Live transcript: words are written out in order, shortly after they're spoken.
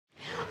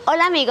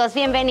Hola amigos,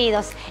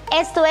 bienvenidos.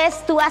 Esto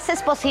es Tú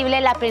haces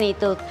posible la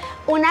plenitud,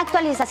 una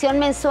actualización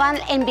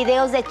mensual en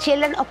videos de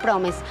Children of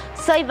Promise.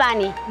 Soy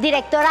Bany,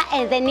 directora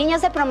de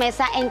Niños de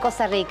Promesa en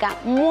Costa Rica.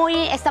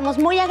 Estamos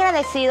muy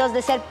agradecidos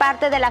de ser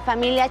parte de la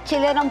familia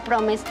Children of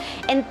Promise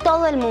en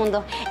todo el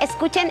mundo.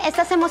 Escuchen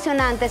estas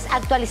emocionantes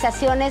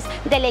actualizaciones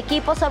del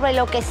equipo sobre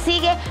lo que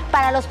sigue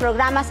para los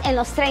programas en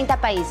los 30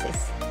 países.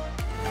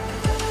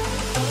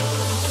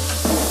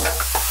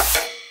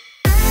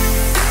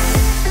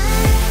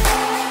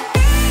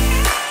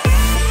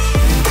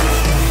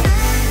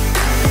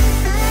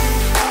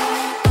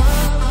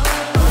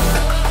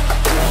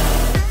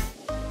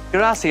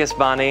 Gracias,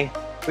 Bany.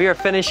 We are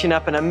finishing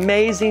up an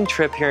amazing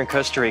trip here in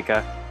Costa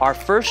Rica, our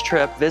first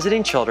trip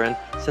visiting children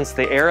since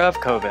the era of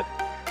COVID.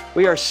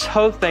 We are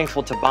so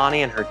thankful to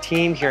Bany and her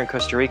team here in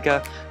Costa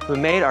Rica, who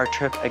made our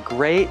trip a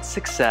great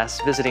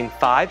success, visiting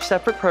 5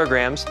 separate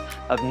programs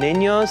of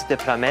Ninos de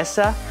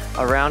Promesa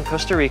around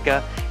Costa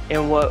Rica.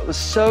 And what was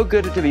so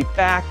good to be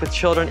back with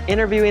children,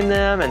 interviewing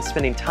them and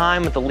spending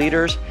time with the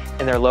leaders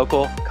in their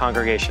local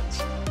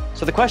congregations.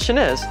 So the question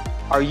is,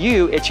 are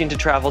you itching to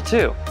travel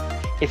too?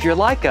 If you're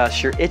like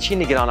us, you're itching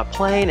to get on a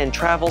plane and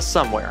travel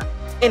somewhere,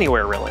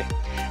 anywhere really.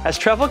 As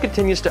travel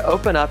continues to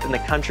open up in the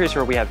countries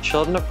where we have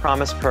Children of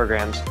Promise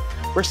programs,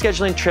 we're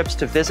scheduling trips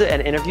to visit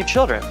and interview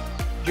children.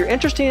 If you're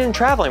interested in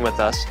traveling with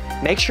us,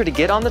 make sure to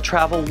get on the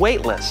travel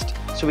wait list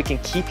so we can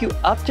keep you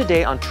up to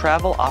date on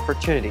travel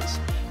opportunities.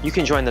 You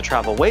can join the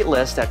travel wait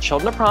list at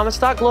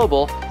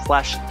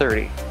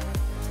childrenofpromise.global/30.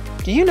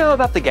 Do you know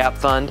about the Gap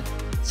Fund?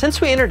 Since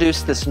we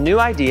introduced this new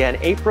idea in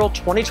April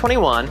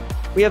 2021,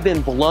 we have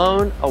been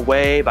blown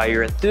away by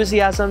your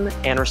enthusiasm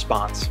and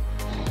response.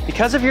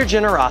 Because of your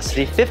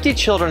generosity, 50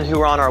 children who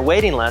were on our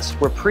waiting list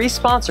were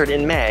pre-sponsored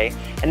in May,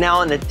 and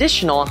now an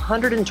additional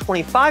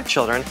 125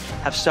 children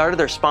have started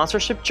their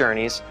sponsorship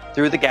journeys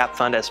through the Gap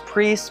Fund as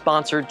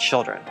pre-sponsored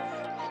children.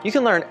 You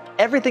can learn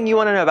everything you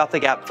want to know about the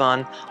Gap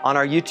Fund on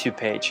our YouTube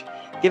page.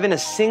 Giving a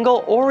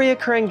single or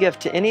recurring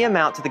gift to any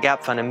amount to the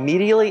Gap Fund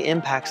immediately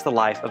impacts the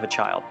life of a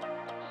child.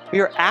 We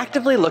are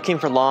actively looking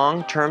for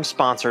long-term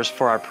sponsors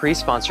for our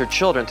pre-sponsored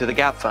children through the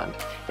Gap Fund.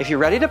 If you're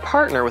ready to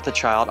partner with a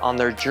child on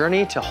their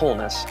journey to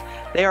wholeness,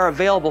 they are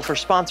available for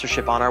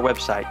sponsorship on our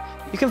website.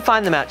 You can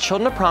find them at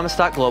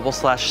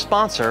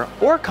childrenofpromise.global/sponsor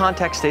or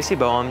contact Stacy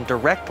Boehm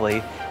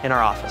directly in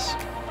our office.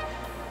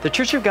 The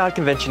Church of God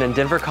Convention in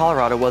Denver,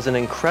 Colorado was an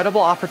incredible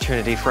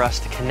opportunity for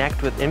us to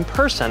connect in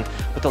person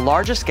with the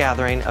largest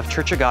gathering of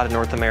Church of God in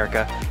North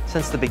America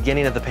since the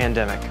beginning of the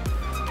pandemic.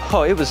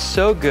 Oh, it was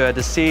so good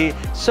to see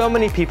so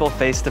many people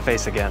face to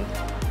face again.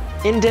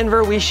 In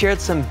Denver, we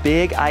shared some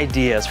big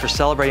ideas for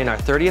celebrating our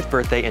 30th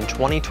birthday in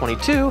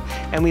 2022,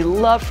 and we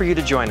love for you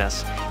to join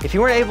us. If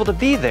you weren't able to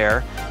be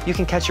there, you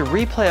can catch a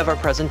replay of our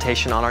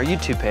presentation on our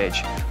YouTube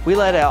page. We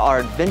laid out our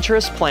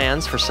adventurous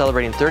plans for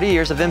celebrating 30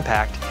 years of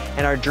impact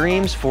and our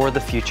dreams for the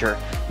future.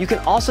 You can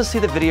also see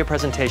the video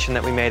presentation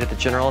that we made at the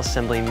General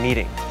Assembly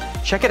meeting.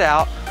 Check it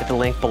out at the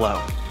link below.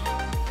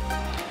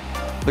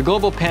 The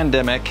global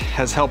pandemic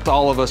has helped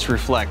all of us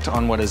reflect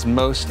on what is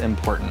most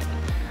important.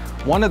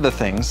 One of the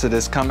things that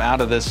has come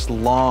out of this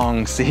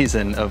long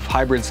season of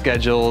hybrid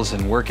schedules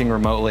and working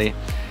remotely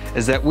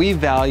is that we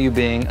value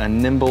being a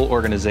nimble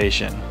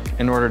organization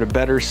in order to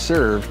better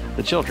serve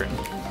the children.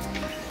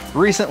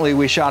 Recently,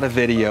 we shot a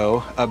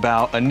video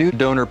about a new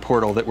donor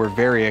portal that we're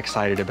very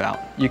excited about.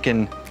 You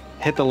can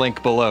hit the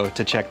link below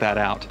to check that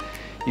out.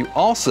 You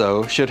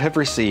also should have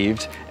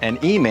received an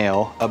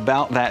email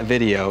about that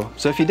video,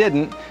 so if you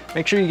didn't,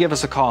 make sure you give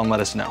us a call and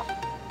let us know.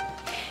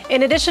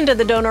 In addition to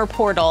the donor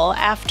portal,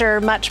 after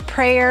much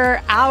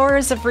prayer,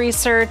 hours of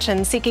research,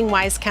 and seeking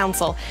wise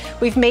counsel,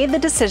 we've made the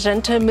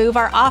decision to move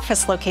our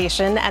office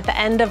location at the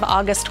end of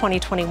August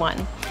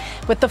 2021.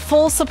 With the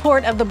full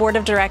support of the Board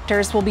of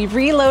Directors, we'll be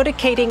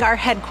relocating our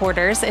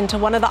headquarters into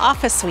one of the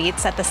office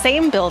suites at the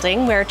same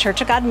building where Church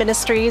of God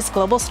Ministries,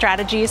 Global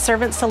Strategies,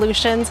 Servant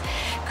Solutions,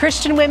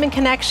 Christian Women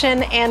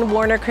Connection, and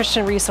Warner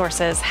Christian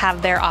Resources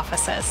have their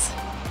offices.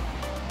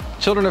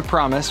 Children of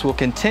Promise will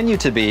continue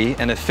to be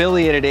an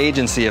affiliated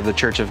agency of the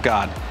Church of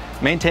God,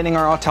 maintaining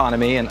our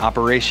autonomy in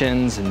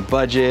operations and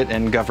budget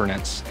and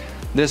governance.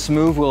 This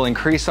move will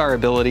increase our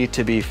ability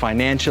to be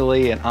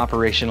financially and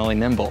operationally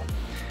nimble.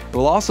 It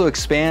will also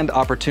expand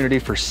opportunity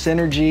for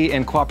synergy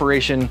and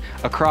cooperation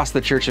across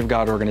the Church of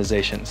God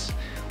organizations.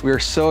 We are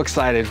so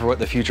excited for what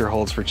the future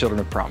holds for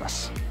Children of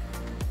Promise.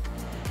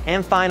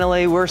 And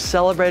finally, we're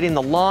celebrating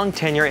the long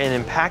tenure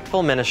and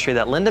impactful ministry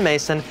that Linda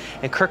Mason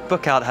and Kirk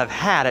Bookout have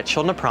had at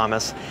Children of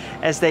Promise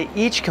as they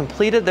each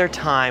completed their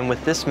time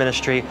with this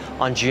ministry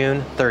on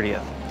June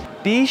 30th.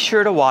 Be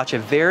sure to watch a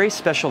very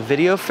special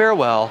video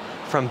farewell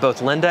from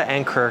both Linda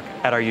and Kirk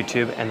at our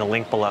YouTube and the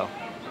link below.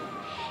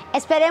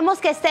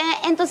 Esperemos que esté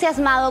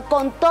entusiasmado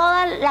con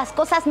todas las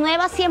cosas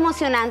nuevas y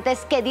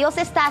emocionantes que Dios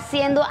está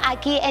haciendo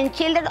aquí en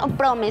Children of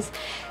Promise.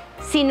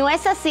 Si no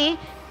es así,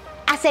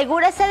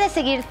 asegúrese de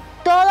seguir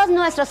todos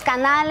nuestros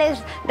canales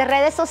de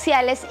redes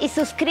sociales y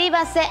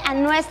suscríbase a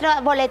nuestro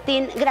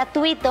boletín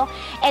gratuito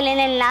en el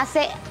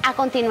enlace a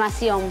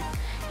continuación.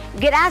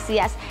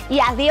 Gracias y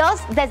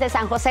adiós desde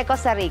San José,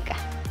 Costa Rica.